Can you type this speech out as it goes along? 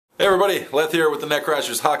Hey everybody, Leth here with the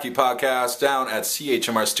Netcrashers Hockey Podcast down at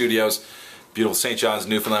CHMR Studios, beautiful St. John's,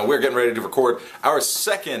 Newfoundland. We're getting ready to record our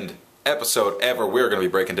second episode ever. We're going to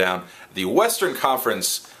be breaking down the Western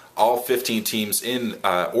Conference, all 15 teams in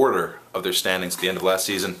order of their standings at the end of last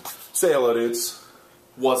season. Say hello, dudes.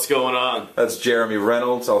 What's going on? That's Jeremy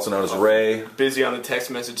Reynolds, also known as Ray. Busy on the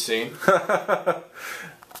text message scene.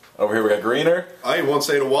 Over here we got Greener. I once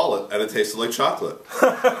ate a wallet and it tasted like chocolate.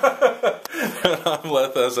 I'm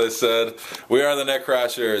Leth, as I said. We are the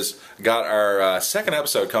Netcrashers. Got our second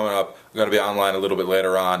episode coming up. We're going to be online a little bit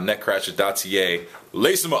later on. Netcrashers.ca.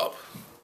 Lace them up.